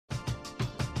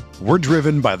We're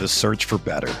driven by the search for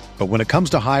better. But when it comes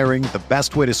to hiring, the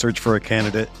best way to search for a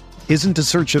candidate isn't to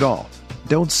search at all.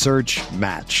 Don't search,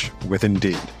 match with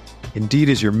Indeed. Indeed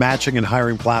is your matching and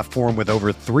hiring platform with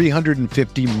over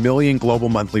 350 million global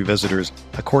monthly visitors,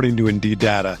 according to Indeed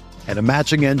data, and a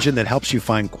matching engine that helps you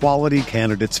find quality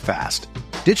candidates fast.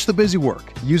 Ditch the busy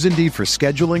work. Use Indeed for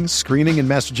scheduling, screening, and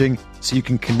messaging so you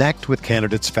can connect with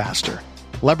candidates faster.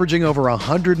 Leveraging over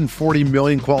 140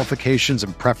 million qualifications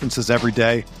and preferences every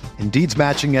day, Indeed's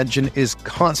matching engine is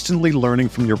constantly learning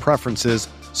from your preferences,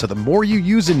 so the more you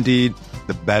use Indeed,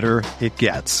 the better it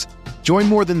gets. Join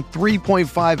more than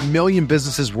 3.5 million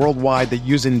businesses worldwide that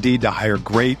use Indeed to hire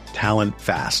great talent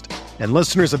fast. And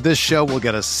listeners of this show will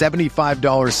get a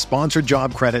 $75 sponsored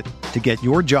job credit to get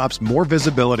your jobs more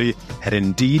visibility at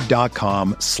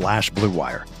Indeed.com/Blue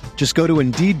Wire. Just go to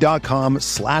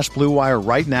Indeed.com/Blue Wire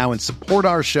right now and support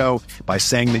our show by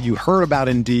saying that you heard about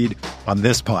Indeed on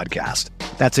this podcast.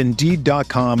 That's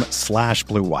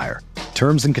Indeed.com/Blue Wire.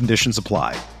 Terms and conditions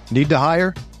apply. Need to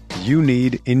hire? You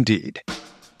need Indeed.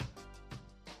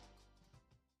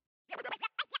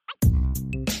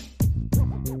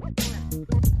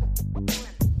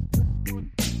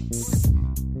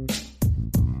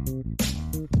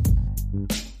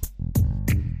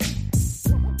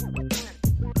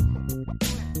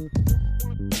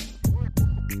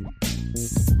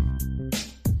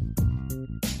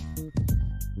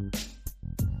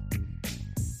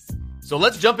 So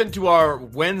let's jump into our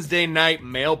Wednesday night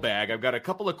mailbag. I've got a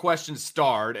couple of questions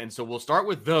starred, and so we'll start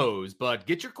with those. But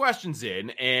get your questions in,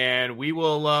 and we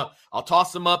will. I'll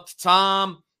toss them up to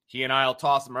Tom. He and I will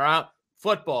toss them around.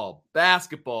 Football,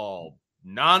 basketball,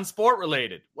 non-sport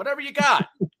related, whatever you got.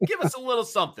 Give us a little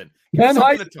something. Hey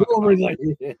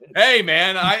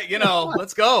man,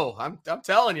 let's go. I'm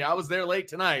telling you, I was there late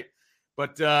tonight.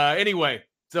 But anyway,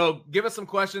 so give us some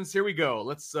questions. Here we go.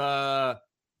 Let's.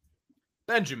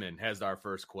 Benjamin has our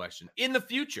first question. In the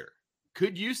future,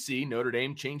 could you see Notre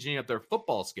Dame changing up their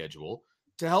football schedule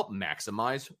to help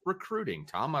maximize recruiting?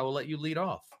 Tom, I will let you lead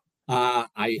off.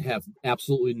 I have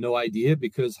absolutely no idea,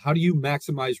 because how do you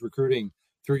maximize recruiting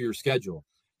through your schedule?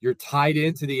 You're tied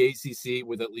into the ACC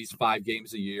with at least 5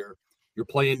 games a year. You're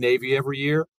playing Navy every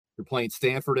year. You're playing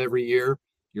Stanford every year.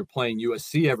 You're playing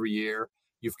USC every year.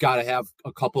 You've got to have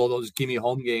a couple of those gimme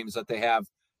home games that they have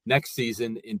next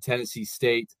season in Tennessee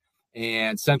State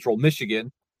and Central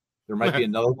Michigan. There might be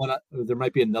another one. There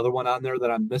might be another one on there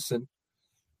that I'm missing.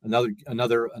 Another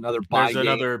bye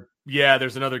game.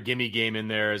 There's another gimme game in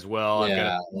there as well. Yeah. I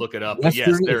gotta look it up. Western,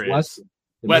 yes, there is.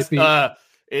 West.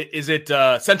 Is it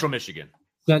Central Michigan?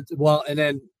 Well, and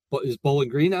then is Bowling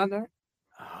Green on there?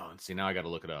 Oh, see, now I got to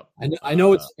look it up. I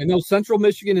know Central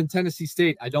Michigan and Tennessee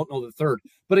State. I don't know the third.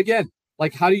 But again,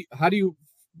 like what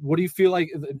do you feel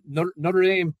like Notre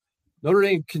Dame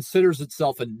considers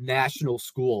itself a national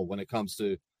school when it comes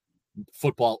to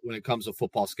football,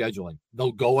 football scheduling.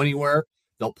 They'll go anywhere.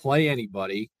 They'll play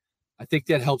anybody. I think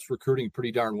that helps recruiting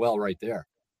pretty darn well right there.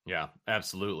 Yeah,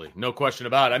 absolutely. No question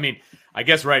about it. I mean, I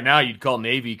guess right now you'd call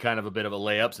Navy kind of a bit of a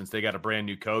layup since they got a brand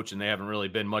new coach and they haven't really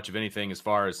been much of anything as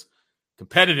far as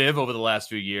competitive over the last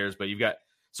few years. But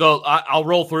I'll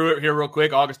roll through it here real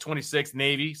quick. August 26th,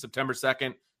 Navy. September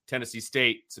 2nd, Tennessee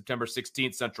State. September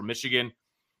 16th, Central Michigan.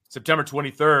 September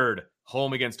 23rd,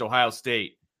 home against Ohio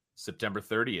State. September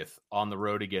 30th, on the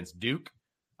road against Duke.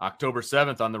 October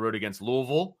 7th, on the road against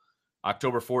Louisville.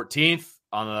 October 14th,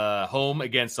 on the home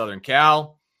against Southern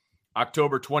Cal.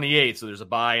 October 28th, so there's a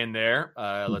bye in there.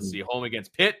 Let's see, home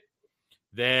against Pitt.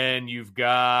 Then you've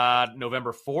got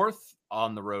November 4th,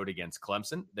 on the road against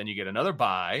Clemson. Then you get another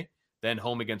bye. Then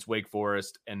home against Wake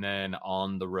Forest. And then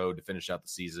on the road to finish out the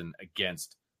season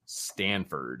against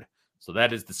Stanford. So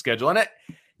that is the schedule. And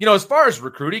as far as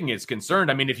recruiting is concerned,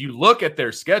 I mean, if you look at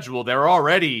their schedule, they're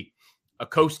already a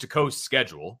coast-to-coast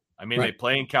schedule. I mean, They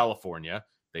play in California.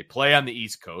 They play on the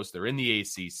East Coast. They're in the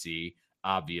ACC,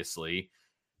 obviously.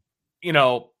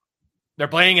 They're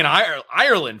playing in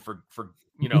Ireland for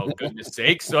goodness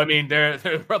sake. So, I mean, they're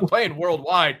playing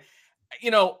worldwide.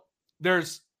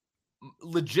 There's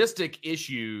logistic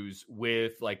issues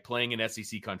with, like, playing in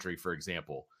SEC country, for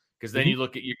example. Because then you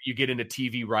look at you get into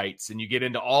TV rights and you get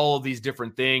into all of these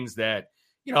different things that,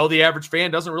 the average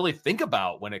fan doesn't really think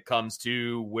about when it comes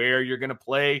to where you're going to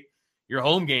play your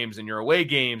home games and your away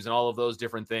games and all of those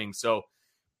different things. So,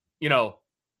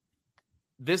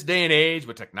 this day and age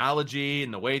with technology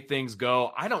and the way things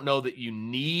go, I don't know that you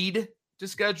need to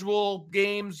schedule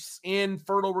games in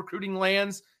fertile recruiting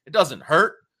lands. It doesn't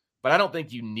hurt, but I don't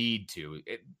think you need to.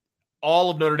 All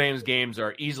of Notre Dame's games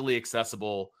are easily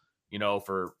accessible,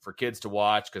 for kids to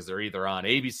watch because they're either on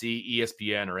ABC,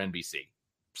 ESPN, or NBC.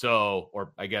 So,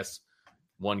 or I guess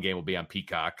One game will be on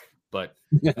Peacock, but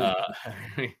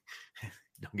don't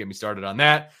get me started on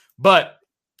that. But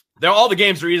all the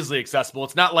games are easily accessible.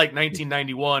 It's not like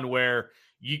 1991 where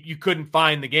you couldn't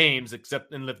find the games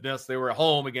except unless they were at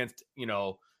home against,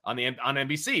 on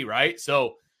NBC, right?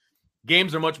 So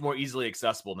games are much more easily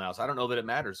accessible now. So I don't know that it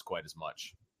matters quite as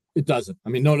much. It doesn't. I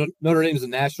mean, Notre Dame is a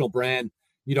national brand.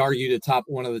 You'd argue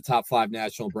one of the top 5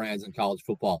 national brands in college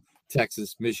football: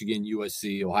 Texas, Michigan,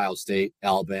 USC, Ohio State,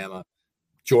 Alabama,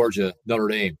 Georgia, Notre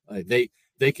Dame.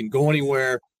 They can go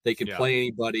anywhere. They can play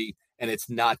anybody, and it's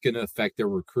not going to affect their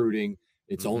recruiting.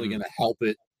 It's only going to help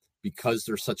it because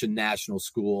they're such a national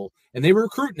school, and they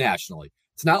recruit nationally.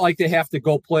 It's not like they have to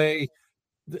go play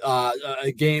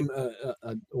a game,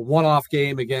 a one-off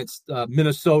game against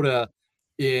Minnesota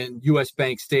in US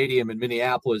Bank Stadium in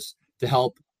Minneapolis to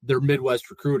help their Midwest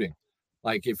recruiting.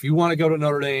 Like, if you want to go to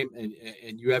Notre Dame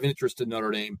and you have interest in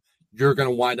Notre Dame, you're going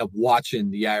to wind up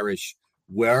watching the Irish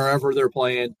wherever they're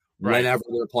playing, whenever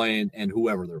they're playing, and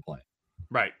whoever they're playing.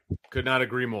 Right. Could not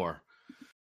agree more.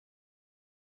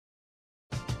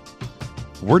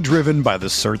 We're driven by the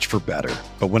search for better.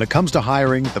 But when it comes to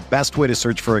hiring, the best way to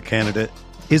search for a candidate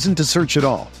isn't to search at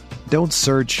all. Don't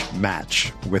search,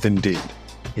 match with Indeed.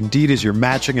 Indeed is your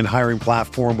matching and hiring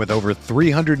platform with over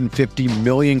 350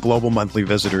 million global monthly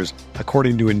visitors,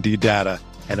 according to Indeed data,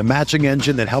 and a matching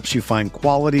engine that helps you find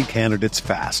quality candidates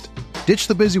fast. Ditch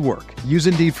the busy work. Use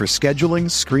Indeed for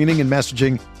scheduling, screening, and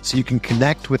messaging so you can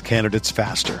connect with candidates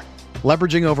faster.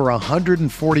 Leveraging over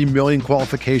 140 million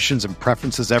qualifications and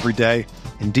preferences every day,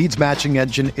 Indeed's matching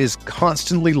engine is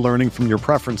constantly learning from your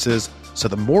preferences, so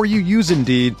the more you use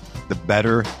Indeed, the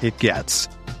better it gets.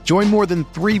 Join more than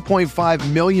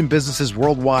 3.5 million businesses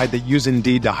worldwide that use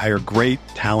Indeed to hire great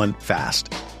talent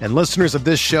fast. And listeners of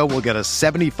this show will get a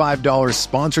 $75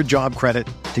 sponsored job credit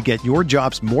to get your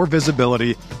jobs more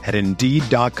visibility at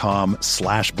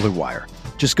Indeed.com/Blue Wire.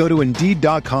 Just go to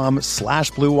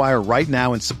Indeed.com/Blue Wire right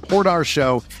now and support our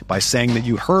show by saying that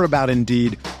you heard about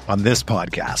Indeed on this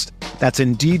podcast. That's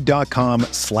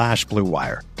Indeed.com/Blue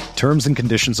Wire. Terms and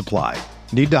conditions apply.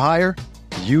 Need to hire?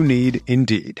 You need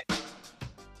Indeed.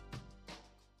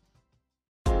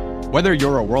 Whether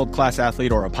you're a world-class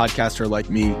athlete or a podcaster like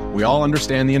me, we all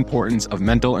understand the importance of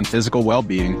mental and physical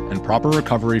well-being and proper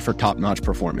recovery for top-notch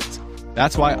performance.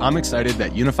 That's why I'm excited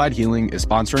that Unified Healing is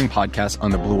sponsoring podcasts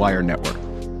on the Blue Wire Network.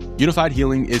 Unified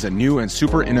Healing is a new and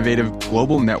super innovative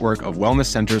global network of wellness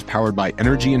centers powered by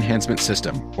Energy Enhancement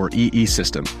System, or EE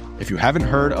System. If you haven't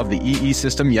heard of the EE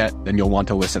System yet, then you'll want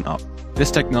to listen up. This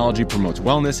technology promotes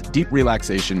wellness, deep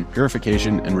relaxation,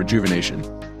 purification, and rejuvenation.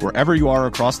 Wherever you are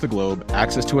across the globe,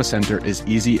 access to a center is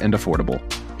easy and affordable.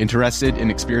 Interested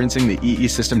in experiencing the EE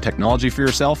System technology for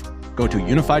yourself? Go to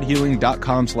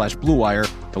unifiedhealing.com/Blue Wire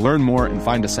to learn more and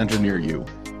find a center near you.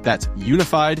 That's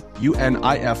unified,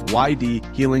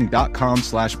 UNIFYD,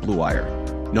 healing.com/Blue Wire.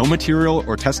 No material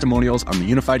or testimonials on the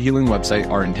Unified Healing website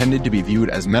are intended to be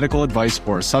viewed as medical advice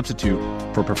or a substitute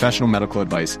for professional medical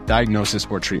advice, diagnosis,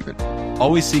 or treatment.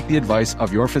 Always seek the advice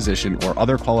of your physician or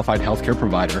other qualified healthcare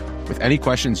provider with any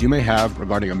questions you may have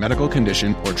regarding a medical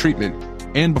condition or treatment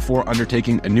and before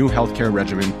undertaking a new healthcare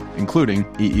regimen, including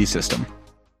EE System.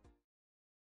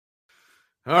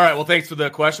 All right. Well, thanks for the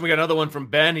question. We got another one from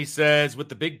Ben. He says, with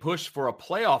the big push for a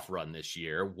playoff run this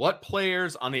year, what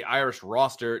players on the Irish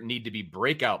roster need to be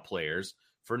breakout players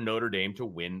for Notre Dame to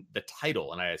win the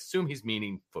title? And I assume he's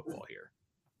meaning football here.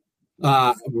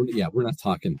 We're not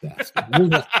talking basketball.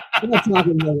 we're not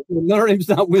talking Notre Dame's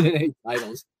not winning any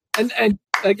titles. And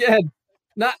again,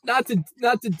 not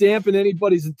to dampen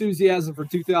anybody's enthusiasm for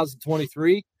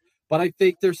 2023, but I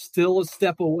think they're still a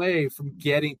step away from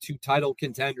getting to title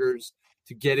contenders,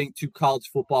 to getting to college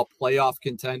football playoff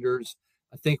contenders.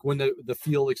 I think when the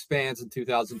field expands in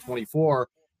 2024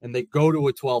 and they go to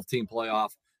a 12-team playoff,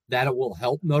 that it will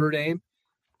help Notre Dame.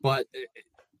 But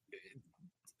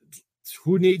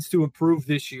who needs to improve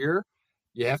this year?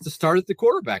 You have to start at the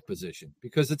quarterback position,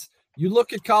 because you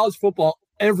look at college football,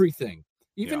 everything,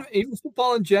 even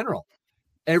football in general,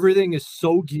 everything is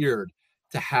so geared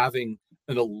to having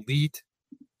an elite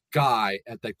guy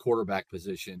at that quarterback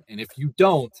position. And if you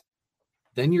don't,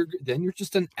 then you're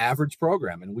just an average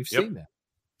program, and we've seen that.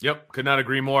 Yep, could not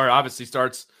agree more. Obviously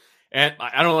starts, and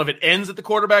I don't know if it ends at the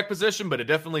quarterback position, but it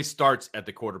definitely starts at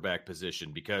the quarterback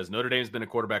position, because Notre Dame's been a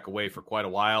quarterback away for quite a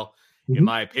while, in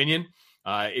my opinion.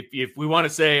 If we want to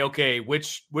say, okay,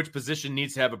 which position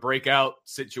needs to have a breakout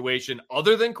situation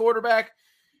other than quarterback,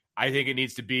 I think it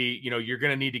needs to be, you're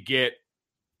going to need to get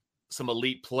some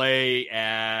elite play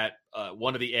at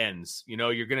one of the ends.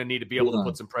 You're going to need to be able to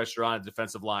put some pressure on a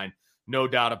defensive line. No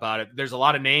doubt about it. There's a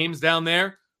lot of names down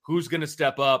there. Who's going to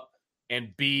step up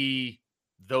and be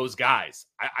those guys?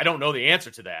 I don't know the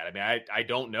answer to that. I mean, I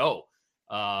don't know.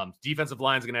 Defensive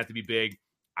line is going to have to be big.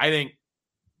 I think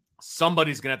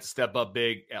somebody's going to have to step up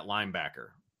big at linebacker,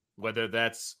 whether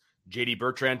that's JD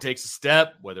Bertrand takes a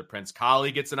step, whether Prince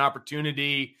Colley gets an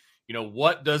opportunity.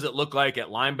 What does it look like at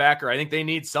linebacker? I think they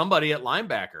need somebody at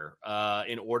linebacker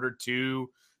in order to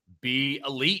be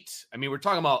elite. I mean, we're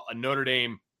talking about a Notre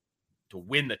Dame to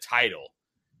win the title.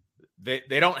 They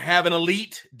don't have an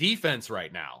elite defense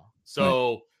right now.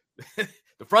 So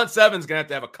the front seven is going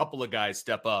to have a couple of guys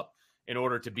step up in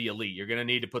order to be elite. You're going to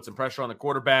need to put some pressure on the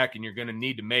quarterback, and you're going to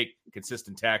need to make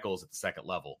consistent tackles at the second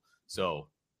level. So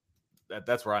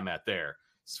that's where I'm at there.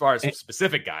 As far as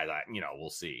specific guys, we'll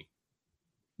see.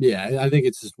 Yeah, I think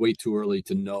it's just way too early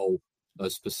to know a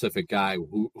specific guy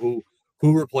who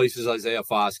replaces Isaiah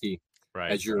Foskey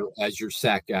as your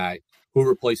sack guy, who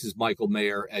replaces Michael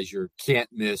Mayer as your can't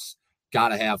miss,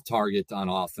 gotta have target on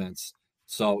offense.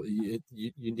 So you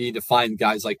need to find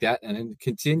guys like that and then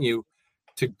continue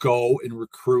to go and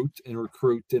recruit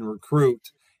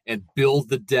and build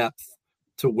the depth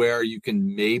to where you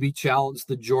can maybe challenge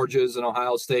the Georgias and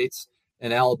Ohio States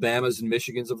and Alabamas and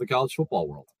Michigans of the college football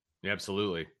world.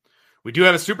 Absolutely. We do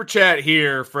have a super chat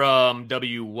here from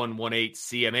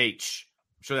W118CMH.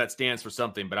 I'm sure that stands for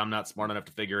something, but I'm not smart enough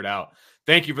to figure it out.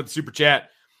 Thank you for the super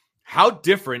chat. How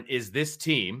different is this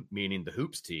team, meaning the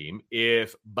Hoops team,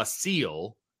 if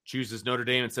Basile chooses Notre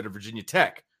Dame instead of Virginia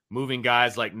Tech, moving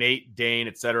guys like Nate, Dane,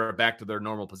 et cetera, back to their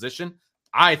normal position?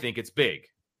 I think it's big.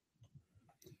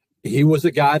 He was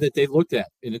a guy that they looked at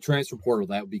in the transfer portal.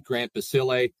 That would be Grant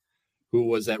Basile, who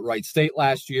was at Wright State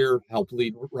last year, helped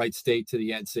lead Wright State to the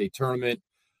NCAA tournament.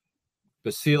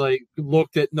 Basile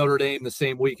looked at Notre Dame the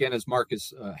same weekend as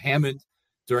Marcus Hammond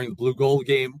during the Blue Gold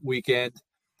game weekend.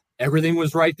 Everything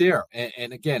was right there.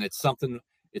 And again, it's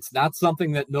not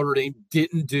something that Notre Dame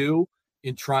didn't do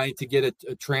in trying to get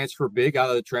a transfer big out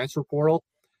of the transfer portal.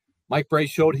 Mike Brey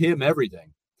showed him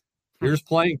everything. Here's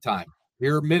playing time.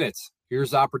 Here are minutes.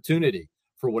 Here's opportunity.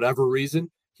 For whatever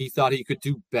reason, he thought he could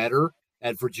do better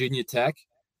at Virginia Tech.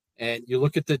 And you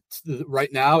look at the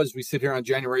right now, as we sit here on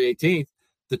January 18th,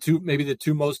 the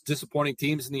two most disappointing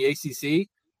teams in the ACC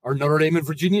are Notre Dame and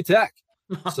Virginia Tech.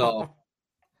 So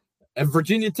at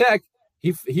Virginia Tech,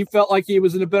 he felt like he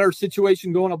was in a better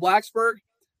situation going to Blacksburg.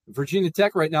 Virginia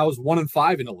Tech right now is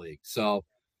 1-5 in the league. So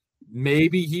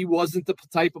maybe he wasn't the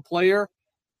type of player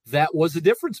that was a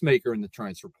difference maker in the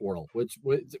transfer portal, which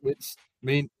I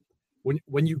mean,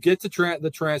 when you get to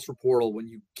the transfer portal, when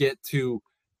you get to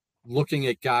looking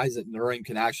at guys that Notre Dame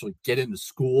can actually get into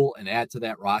school and add to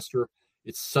that roster,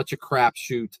 it's such a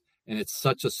crapshoot and it's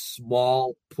such a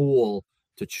small pool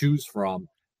to choose from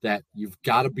that you've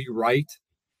got to be right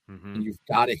and you've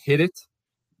got to hit it.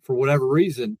 For whatever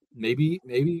reason, maybe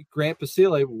Grant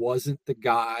Basile wasn't the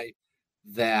guy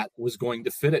that was going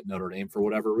to fit at Notre Dame for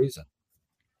whatever reason.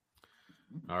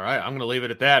 All right, I'm going to leave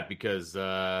it at that because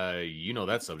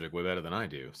that subject way better than I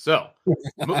do. So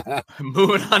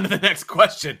moving on to the next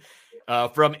question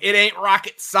from It Ain't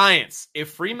Rocket Science.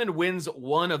 If Freeman wins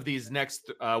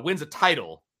wins a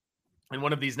title in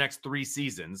one of these next 3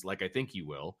 seasons, like I think he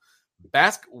will,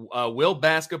 basketball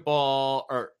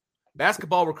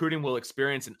recruiting will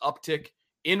experience an uptick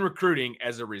in recruiting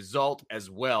as a result as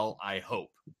well, I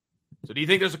hope. So do you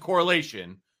think there's a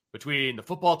correlation between the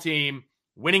football team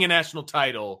winning a national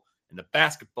title and the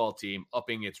basketball team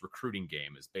upping its recruiting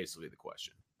game is basically the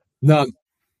question? None.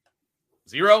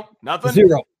 Zero? Nothing?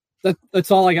 Zero. That's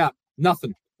all I got.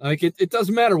 Nothing. Like it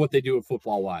doesn't matter what they do with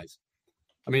football wise.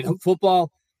 I mean,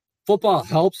 football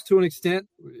helps to an extent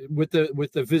with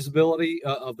the visibility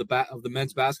of the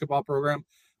men's basketball program.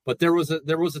 But there was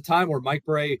a time where Mike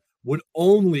Brey would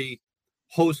only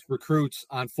host recruits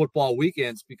on football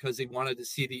weekends because he wanted to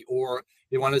see the aura.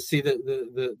 They wanted to see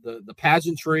the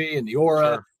pageantry and the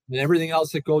aura and everything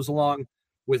else that goes along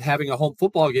with having a home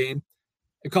football game.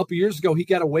 A couple years ago, he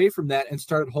got away from that and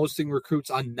started hosting recruits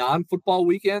on non-football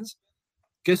weekends.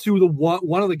 Guess who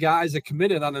one of the guys that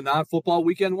committed on a non-football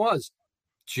weekend was?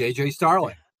 J.J.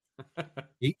 Starling.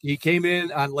 He came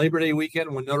in on Labor Day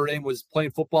weekend when Notre Dame was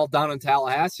playing football down in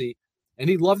Tallahassee, and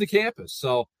he loved the campus.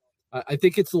 So I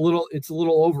think it's a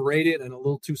little overrated and a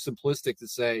little too simplistic to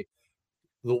say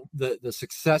the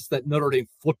success that Notre Dame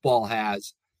football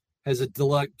has a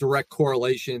direct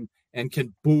correlation and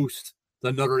can boost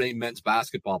the Notre Dame men's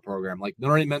basketball program. Like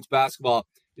Notre Dame men's basketball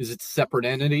is its separate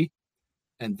entity,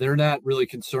 and they're not really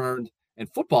concerned, and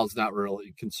football's not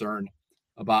really concerned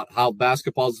about how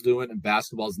basketball's doing, and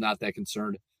basketball's not that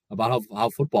concerned about how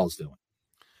football's doing.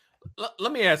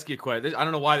 Let me ask you a question. I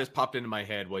don't know why this popped into my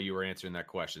head while you were answering that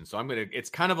question. So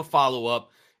it's kind of a follow-up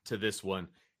to this one.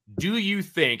 Do you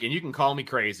think, and you can call me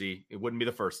crazy, it wouldn't be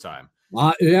the first time.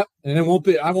 Yeah, and it won't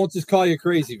be. I won't just call you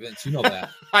crazy, Vince. You know that.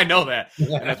 I know that, and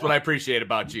that's what I appreciate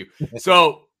about you.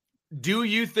 So, do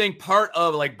you think part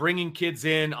of like bringing kids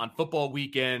in on football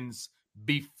weekends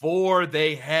before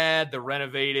they had the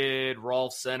renovated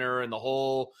Rolf Center and the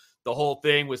whole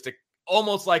thing was to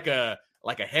almost like a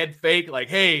head fake, like,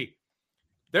 hey,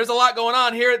 there's a lot going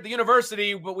on here at the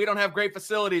university, but we don't have great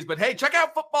facilities. But hey, check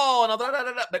out football and all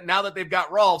that. But now that they've got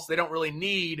Rolfs, they don't really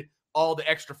need all the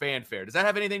extra fanfare. Does that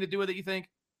have anything to do with it, you think?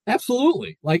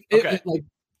 Absolutely. Like, okay.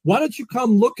 Why don't you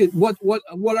come look at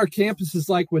what our campus is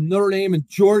like when Notre Dame and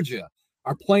Georgia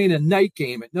are playing a night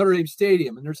game at Notre Dame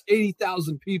Stadium, and there's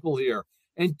 80,000 people here,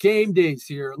 and game days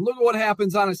here. And look at what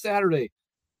happens on a Saturday.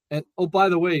 And oh, by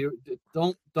the way,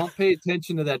 don't pay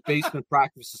attention to that basement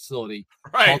practice facility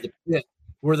called the Pit,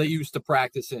 where they used to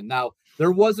practice in. Now,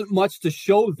 there wasn't much to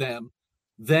show them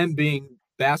being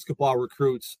basketball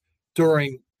recruits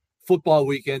during football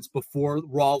weekends before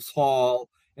Rolfs Hall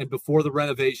and before the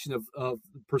renovation of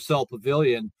Purcell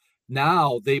Pavilion.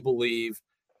 Now they believe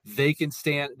they can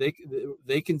stand.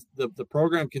 The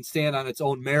program can stand on its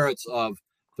own merits of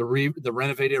the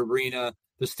renovated arena,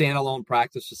 the standalone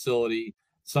practice facility,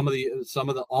 some of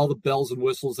the all the bells and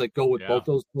whistles that go with both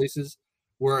those places.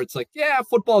 Where it's like, yeah,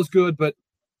 football's good, but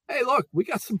hey, look, we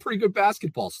got some pretty good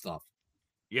basketball stuff.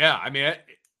 Yeah, I mean,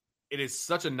 it is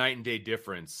such a night and day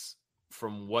difference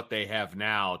from what they have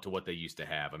now to what they used to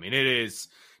have. I mean, it is.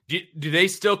 Do they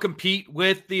still compete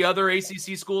with the other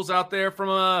ACC schools out there from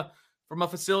a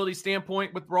facility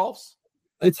standpoint with Rolfs?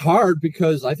 It's hard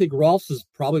because I think Rolfs is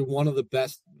probably one of the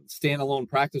best standalone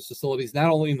practice facilities,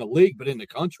 not only in the league but in the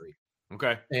country.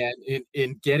 Okay, and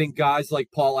in getting guys like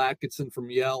Paul Atkinson from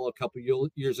Yale a couple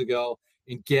years ago,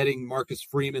 in getting Marcus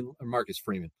Freeman.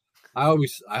 I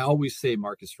always say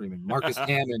Marcus Freeman. Marcus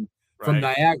Hammond from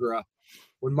Niagara.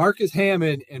 When Marcus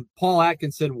Hammond and Paul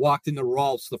Atkinson walked into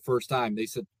Rolfs the first time, they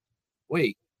said,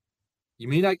 "Wait, you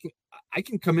mean I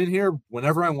can come in here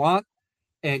whenever I want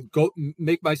and go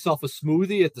make myself a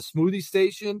smoothie at the smoothie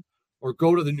station, or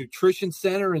go to the nutrition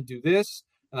center and do this?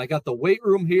 And I got the weight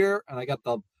room here, and I got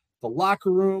the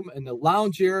locker room and the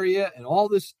lounge area and all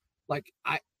this. Like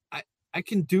I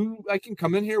can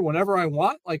come in here whenever I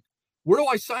want. Like, where do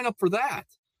I sign up for that?"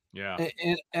 Yeah.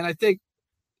 And I think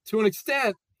to an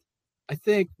extent,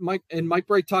 Mike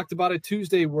Brey talked about it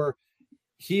Tuesday, where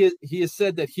he has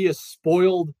said that he has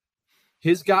spoiled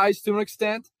his guys to an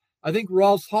extent. I think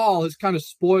Rolfs Hall has kind of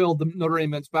spoiled the Notre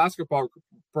Dame men's basketball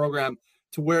program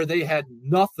to where they had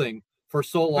nothing for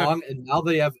so long, and now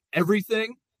they have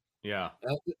everything. Yeah.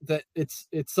 That it's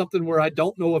something where I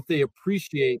don't know if they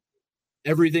appreciate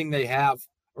everything they have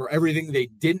or everything they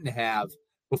didn't have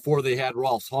before they had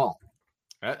Rolfs Hall.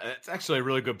 That's actually a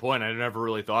really good point. I never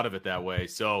really thought of it that way.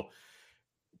 So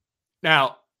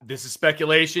now this is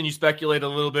speculation. You speculated a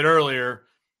little bit earlier.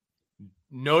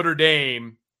 Notre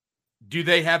Dame, do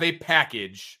they have a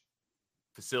package,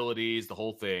 facilities, the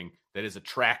whole thing, that is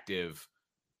attractive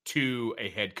to a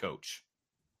head coach?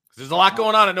 Because there's a lot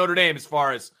going on at Notre Dame as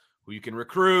far as who you can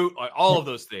recruit, all of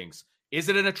those things. Is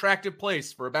it an attractive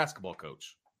place for a basketball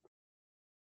coach?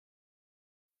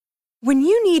 When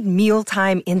you need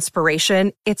mealtime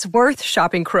inspiration, it's worth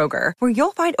shopping Kroger, where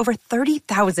you'll find over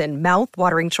 30,000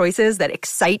 mouth-watering choices that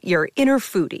excite your inner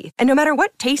foodie. And no matter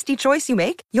what tasty choice you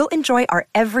make, you'll enjoy our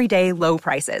everyday low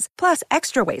prices, plus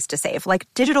extra ways to save, like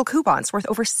digital coupons worth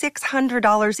over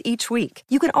 $600 each week.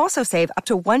 You can also save up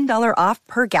to $1 off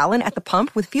per gallon at the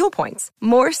pump with fuel points.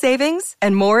 More savings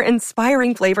and more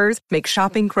inspiring flavors make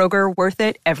shopping Kroger worth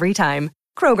it every time.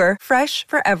 Kroger, fresh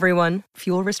for everyone.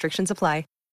 Fuel restrictions apply.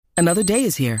 Another day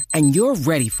is here, and you're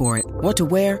ready for it. What to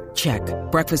wear? Check.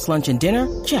 Breakfast, lunch, and dinner?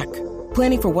 Check.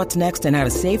 Planning for what's next and how to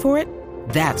save for it?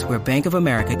 That's where Bank of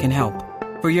America can help.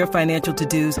 For your financial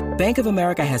to-dos, Bank of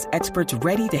America has experts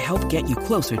ready to help get you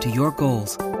closer to your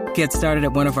goals. Get started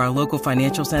at one of our local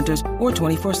financial centers or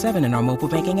 24/7 in our mobile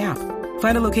banking app.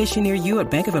 Find a location near you at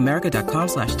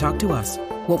bankofamerica.com/talktous.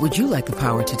 What would you like the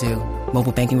power to do?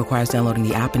 Mobile banking requires downloading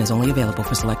the app and is only available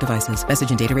for select devices. Message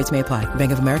and data rates may apply.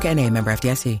 Bank of America N.A., member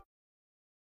FDIC.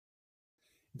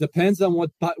 Depends on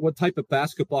what type of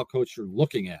basketball coach you're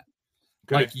looking at.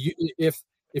 Okay. Like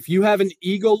if you have an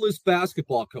egoless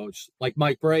basketball coach, like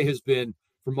Mike Brey has been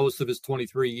for most of his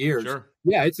 23 years, sure,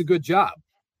 yeah, it's a good job.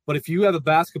 But if you have a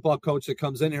basketball coach that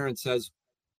comes in here and says,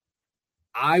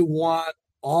 I want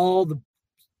all the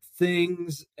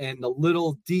things and the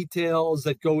little details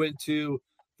that go into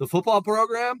the football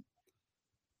program,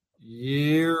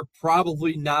 you're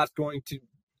probably not going to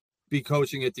be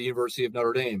coaching at the University of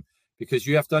Notre Dame, because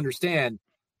you have to understand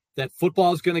that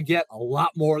football is going to get a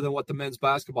lot more than what the men's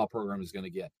basketball program is going to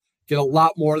get a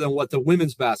lot more than what the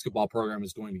women's basketball program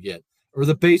is going to get, or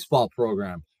the baseball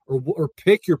program, or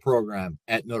pick your program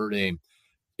at Notre Dame.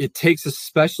 It takes a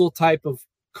special type of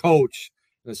coach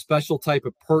and a special type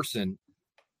of person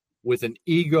with an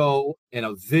ego and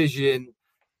a vision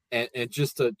and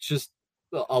just a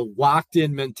locked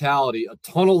in mentality, a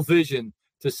tunnel vision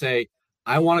to say,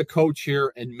 I want to coach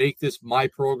here and make this my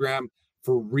program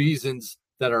for reasons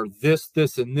that are this,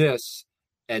 this, and this,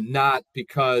 and not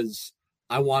because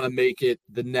I want to make it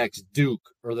the next Duke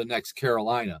or the next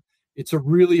Carolina. It's a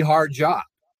really hard job.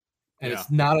 And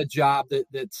it's not a job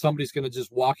that somebody's going to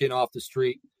just walk in off the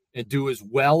street and do as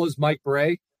well as Mike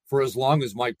Brey for as long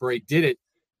as Mike Brey did it,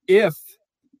 if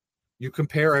you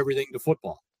compare everything to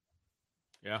football.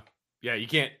 Yeah. Yeah. You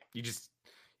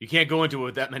can't go into it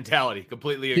with that mentality.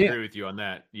 Completely agree with you on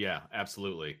that. Yeah,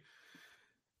 absolutely.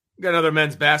 Got another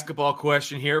men's basketball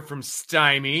question here from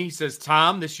Stymie. He says,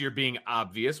 Tom, this year being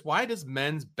obvious, why does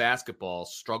men's basketball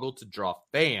struggle to draw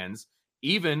fans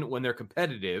even when they're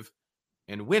competitive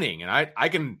and winning? And I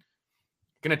can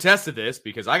attest to this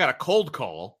because I got a cold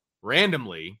call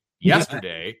randomly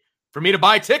yesterday for me to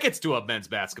buy tickets to a men's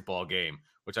basketball game,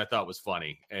 which I thought was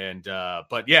funny. And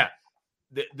but yeah,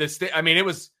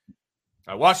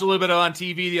 I watched a little bit on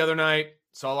TV the other night,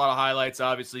 saw a lot of highlights.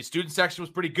 Obviously, student section was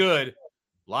pretty good.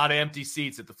 A lot of empty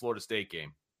seats at the Florida State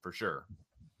game for sure.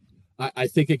 I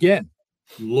think, again,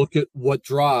 look at what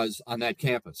draws on that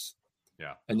campus.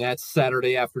 Yeah. And that's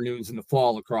Saturday afternoons in the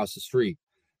fall across the street.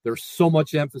 There's so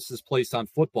much emphasis placed on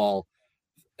football.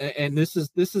 And this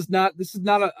is not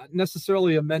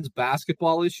necessarily a men's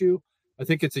basketball issue. I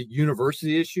think it's a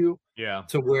university issue. Yeah.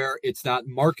 To where it's not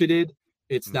marketed,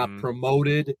 it's not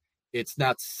promoted, it's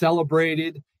not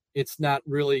celebrated, it's not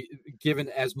really given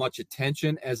as much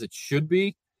attention as it should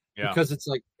be. Yeah. Because it's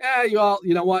like,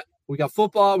 you know what? We got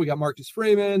football, we got Marcus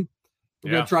Freeman.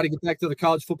 We're going to try to get back to the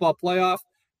college football playoff.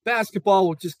 Basketball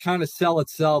will just kind of sell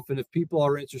itself, and if people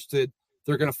are interested,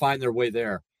 they're going to find their way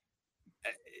there.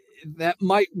 That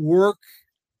might work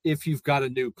if you've got a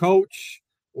new coach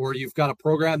or you've got a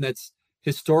program that's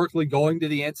historically going to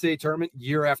the NCAA tournament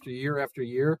year after year after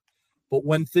year. But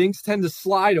when things tend to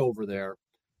slide over there,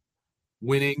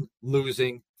 winning,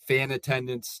 losing, fan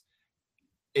attendance,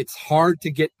 it's hard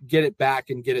to get it back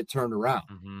and get it turned around.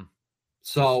 Mm-hmm.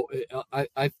 So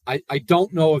I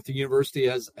don't know if the university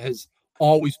has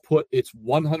always put its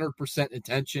 100%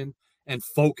 attention and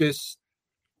focus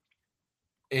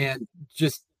and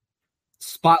just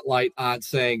spotlight on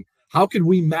saying, how can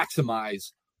we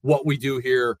maximize what we do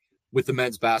here with the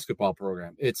men's basketball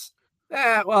program? It's,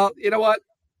 well, you know what?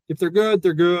 If they're good,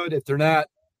 they're good. If they're not,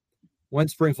 when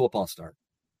spring football start?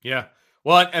 Yeah.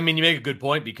 Well, I mean, you make a good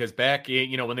point because back,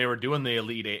 when they were doing the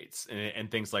Elite Eights and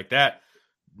things like that,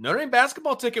 Notre Dame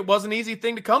basketball ticket was an easy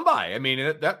thing to come by. I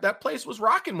mean, that place was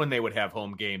rocking when they would have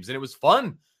home games, and it was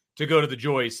fun to go to the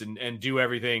Joyce and do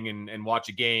everything and watch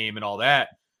a game and all that.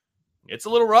 It's a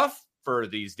little rough for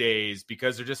these days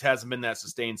because there just hasn't been that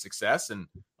sustained success. And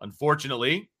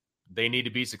unfortunately, they need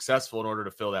to be successful in order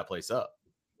to fill that place up.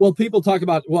 Well, people talk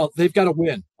about, they've got to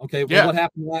win. Okay. Well,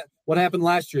 what happened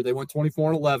last year? They went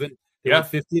 24-11. They went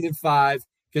 15-5.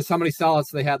 Guess how many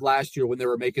sellouts they had last year when they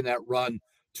were making that run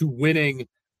to winning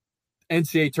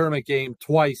NCAA tournament game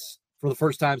twice for the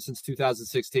first time since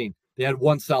 2016. They had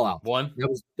one sellout. One.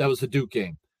 That was the Duke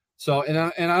game. So,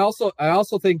 and I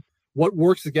also think what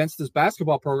works against this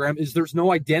basketball program is there's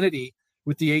no identity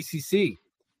with the ACC.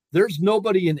 There's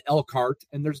nobody in Elkhart,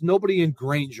 and there's nobody in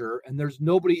Granger, and there's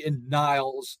nobody in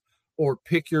Niles or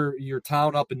pick your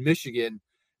town up in Michigan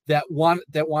that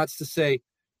wants to say,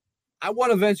 I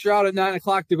want to venture out at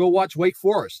 9:00 to go watch Wake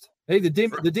Forest. Hey, the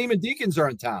Demon Deacons are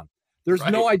in town. There's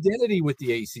no identity with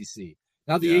the ACC.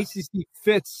 Now the ACC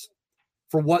fits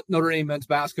for what Notre Dame men's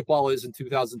basketball is in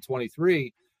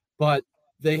 2023, but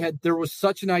there was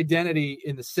such an identity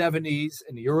in the 70s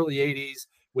and the early 80s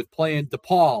with playing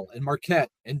DePaul and Marquette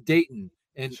and Dayton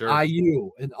and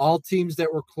IU and all teams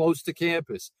that were close to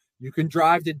campus. You can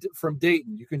drive from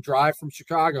Dayton. You can drive from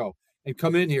Chicago and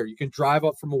come in here. You can drive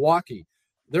up from Milwaukee.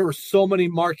 There were so many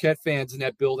Marquette fans in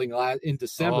that building in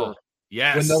December.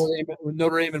 Yes. When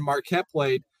Notre Dame and Marquette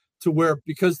played, to where,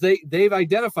 because they've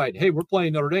identified, hey, we're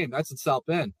playing Notre Dame. That's in South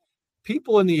Bend.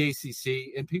 People in the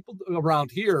ACC and people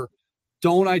around here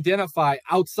don't identify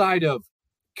outside of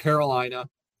Carolina,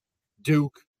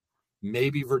 Duke,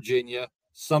 maybe Virginia,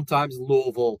 sometimes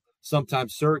Louisville,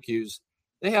 sometimes Syracuse.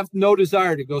 They have no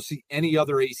desire to go see any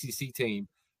other ACC team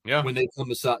when they come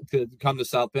to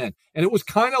South Bend. And it was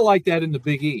kind of like that in the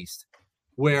Big East,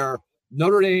 where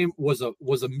Notre Dame was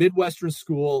a Midwestern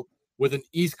school with an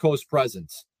East Coast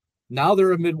presence. Now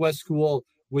they're a Midwest school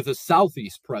with a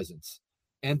Southeast presence.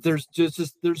 And there's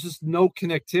just no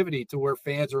connectivity to where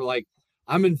fans are like,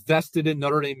 I'm invested in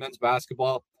Notre Dame men's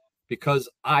basketball because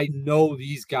I know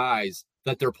these guys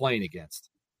that they're playing against.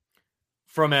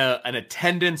 From an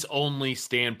attendance-only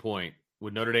standpoint,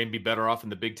 would Notre Dame be better off in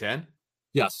the Big Ten?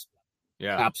 Yes.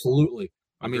 Yeah. Absolutely.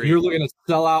 I Agreed. mean, you're looking at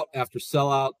sellout after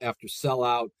sellout after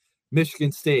sellout.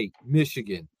 Michigan State,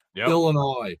 Michigan,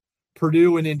 Illinois,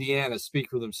 Purdue, and Indiana speak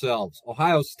for themselves.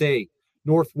 Ohio State,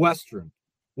 Northwestern,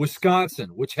 Wisconsin,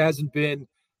 which hasn't been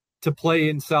to play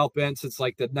in South Bend since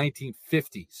like the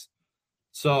 1950s.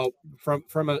 So from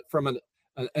an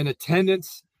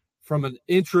attendance, from an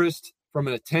interest, from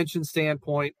an attention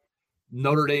standpoint,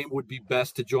 Notre Dame would be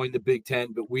best to join the Big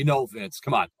Ten. But we know, Vince,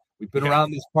 come on, we've been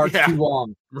around these parts too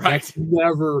long. Right. That's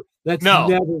never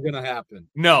going to happen.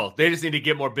 No, they just need to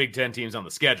get more Big Ten teams on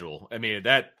the schedule. I mean,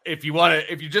 that if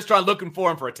you just try looking for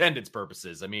them for attendance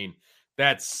purposes, I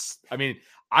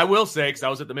will say, because I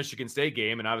was at the Michigan State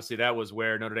game, and obviously that was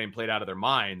where Notre Dame played out of their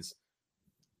minds.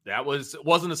 That wasn't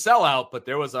a sellout, but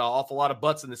there was an awful lot of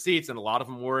butts in the seats, and a lot of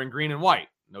them were in green and white.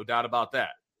 No doubt about that.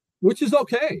 Which is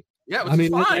okay. Yeah, which is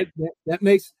fine. That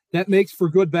makes for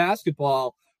good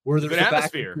basketball where there's good a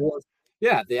atmosphere. Back and forth.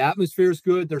 Yeah, the atmosphere is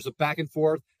good. There's a back and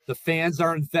forth. The fans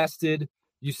are invested.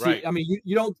 You see, right. I mean,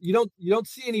 you don't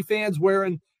see any fans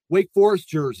wearing Wake Forest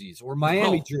jerseys or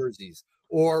Miami jerseys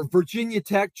or Virginia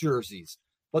Tech jerseys.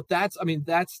 But that's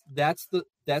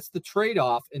the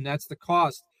trade-off, and that's the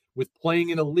cost with playing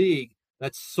in a league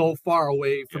that's so far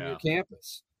away from your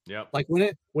campus. Yeah. Like when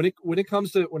it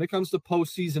comes to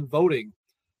postseason voting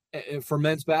for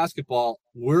men's basketball,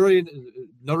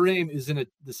 Notre Dame is in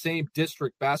the same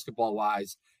district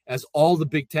basketball-wise as all the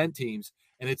Big Ten teams,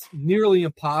 and it's nearly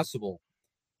impossible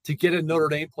to get a Notre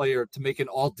Dame player to make an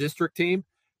all-district team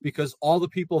because all the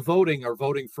people voting are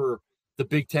voting for the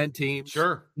Big Ten teams.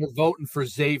 Sure. You're voting for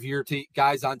Xavier,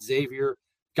 guys on Xavier,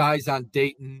 guys on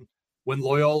Dayton. When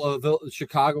Loyola,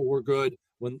 Chicago were good,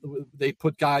 when they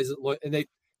put guys and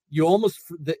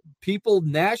people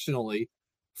nationally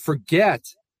forget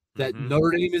that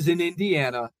Notre Dame is in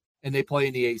Indiana and they play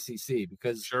in the ACC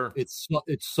because it's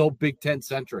so Big Ten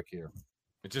centric here.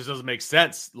 It just doesn't make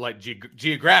sense. Like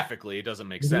geographically, it doesn't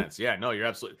make sense. Yeah, no, you're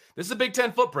absolutely. This is a Big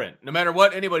Ten footprint. No matter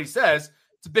what anybody says,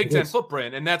 it's a Big Ten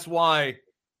footprint, and that's why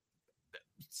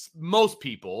most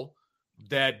people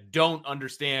that don't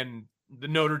understand the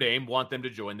Notre Dame want them to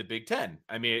join the Big Ten.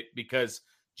 I mean, because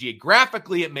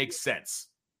geographically it makes sense,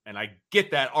 and I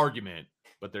get that argument.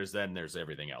 But there's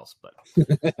everything else. But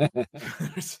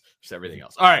there's everything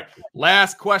else. All right,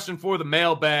 last question for the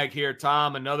mailbag here,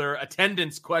 Tom. Another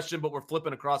attendance question, but we're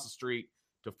flipping across the street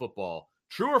to football.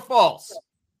 True or false?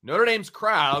 Notre Dame's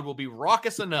crowd will be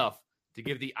raucous enough to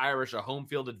give the Irish a home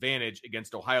field advantage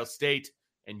against Ohio State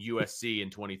and USC in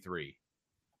 23.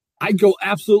 I'd go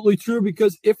absolutely true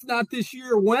because if not this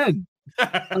year, when?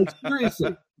 Like,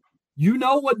 seriously, you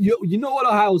know what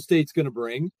Ohio State's going to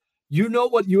bring. You know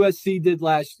what USC did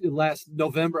last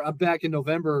November. I'm back in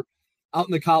November out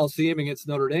in the Coliseum against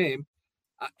Notre Dame.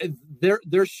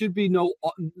 There should be no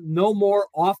more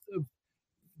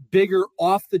bigger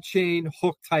off the chain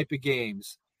hook type of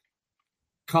games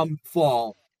come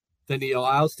fall than the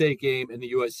Ohio State game and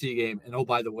the USC game. And oh,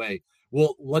 by the way,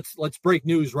 let's break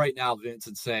news right now, Vince,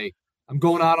 and say I'm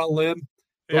going out on a limb.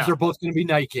 Those are both going to be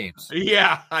night games.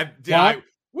 Yeah,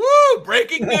 woo!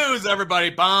 Breaking news, everybody!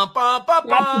 Bum, bum, bum,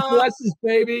 bum. Blesses,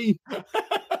 baby.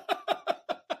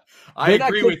 I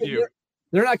agree with you.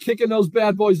 They're not kicking those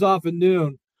bad boys off at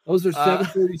noon. Those are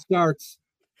 7:30 starts.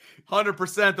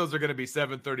 100%. Those are going to be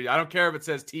 7:30. I don't care if it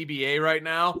says TBA right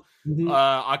now.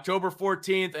 October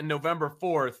 14th and November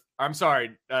 4th. I'm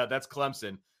sorry, that's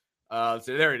Clemson. So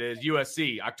there it is.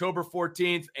 USC October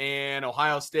 14th and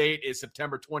Ohio State is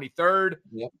September 23rd.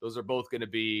 Yep. Those are both going to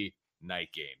be night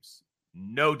games.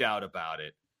 No doubt about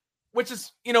it, which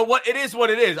is, what it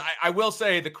is. I will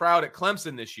say the crowd at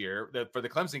Clemson this year for the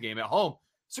Clemson game at home,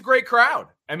 it's a great crowd.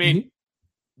 I mean,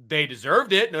 they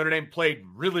deserved it. Notre Dame played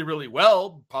really, really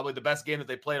well. Probably the best game that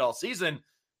they played all season,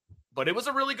 but it was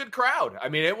a really good crowd. I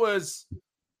mean,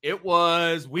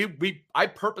 I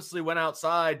purposely went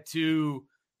outside to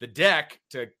the deck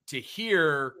to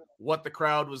hear what the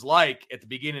crowd was like at the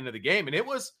beginning of the game. And it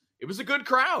was a good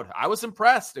crowd. I was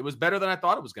impressed. It was better than I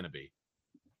thought it was going to be.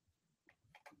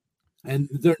 And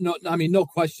no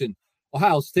question,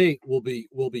 Ohio State will be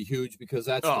huge because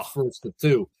that's the first of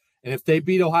two. And if they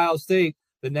beat Ohio State,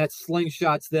 then that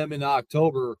slingshots them in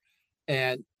October.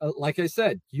 And like I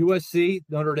said, USC,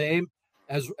 Notre Dame,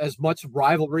 as much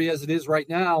rivalry as it is right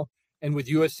now, and with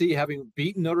USC having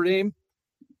beaten Notre Dame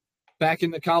back in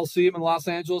the Coliseum in Los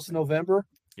Angeles in November,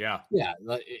 Yeah. Yeah.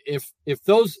 If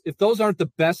those aren't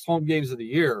the best home games of the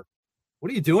year,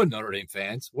 what are you doing, Notre Dame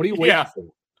fans? What are you waiting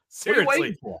for? Seriously. What are you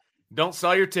waiting for? Don't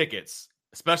sell your tickets,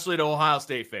 especially to Ohio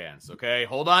State fans. Okay.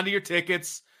 Hold on to your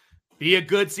tickets. Be a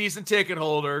good season ticket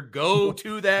holder. Go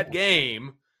to that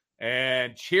game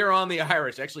and cheer on the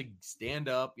Irish. Actually stand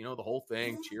up, the whole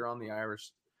thing, cheer on the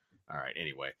Irish. All right.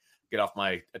 Anyway, get off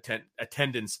my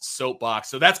attendance soapbox.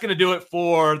 So that's going to do it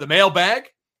for the mailbag.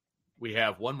 We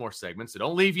have one more segment, so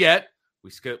don't leave yet.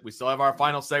 We still have our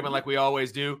final segment like we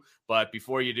always do. But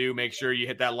before you do, make sure you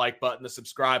hit that like button, the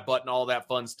subscribe button, all that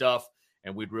fun stuff.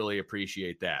 And we'd really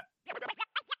appreciate that.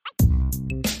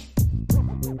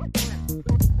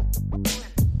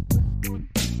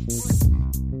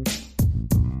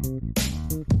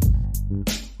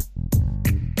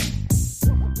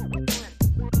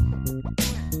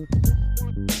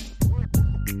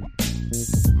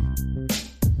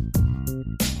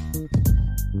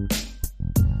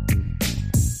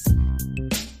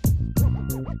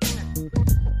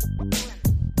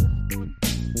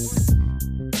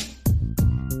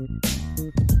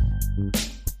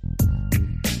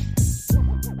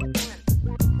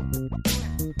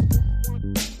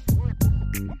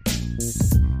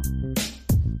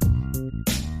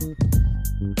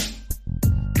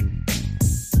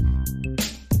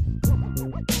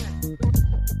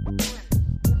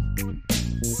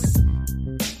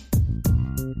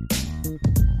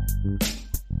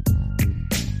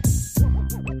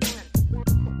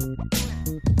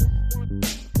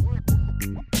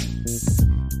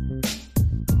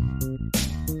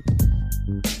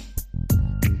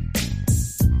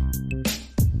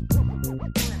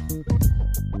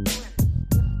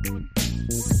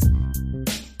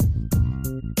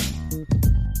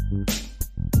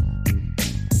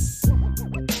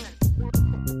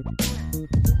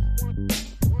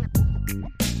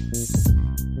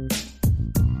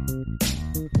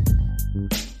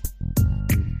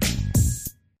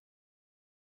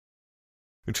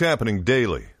 It's happening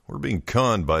daily. We're being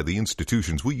conned by the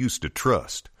institutions we used to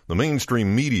trust. The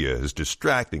mainstream media is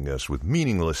distracting us with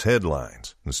meaningless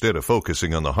headlines instead of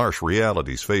focusing on the harsh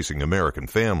realities facing American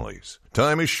families.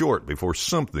 Time is short before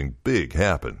something big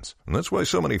happens, and that's why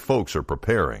so many folks are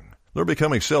preparing. They're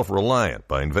becoming self-reliant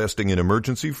by investing in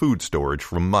emergency food storage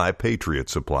from My Patriot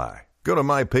Supply. Go to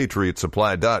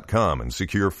MyPatriotSupply.com and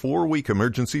secure 4-week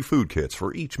emergency food kits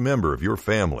for each member of your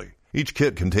family. Each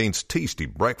kit contains tasty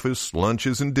breakfasts,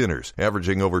 lunches, and dinners,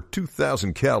 averaging over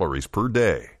 2,000 calories per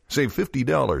day. Save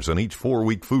 $50 on each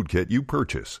 4-week food kit you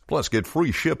purchase. Plus, get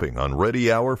free shipping on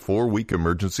Ready Hour 4-week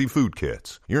emergency food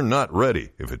kits. You're not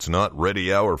ready if it's not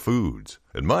Ready Hour foods.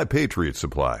 At My Patriot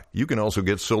Supply, you can also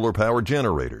get solar power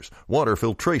generators, water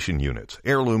filtration units,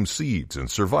 heirloom seeds, and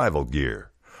survival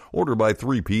gear. Order by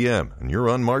 3 p.m. and your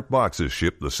unmarked boxes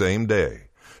ship the same day.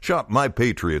 Shop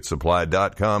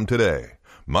MyPatriotSupply.com today.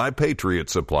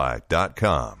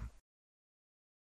 MyPatriotSupply.com.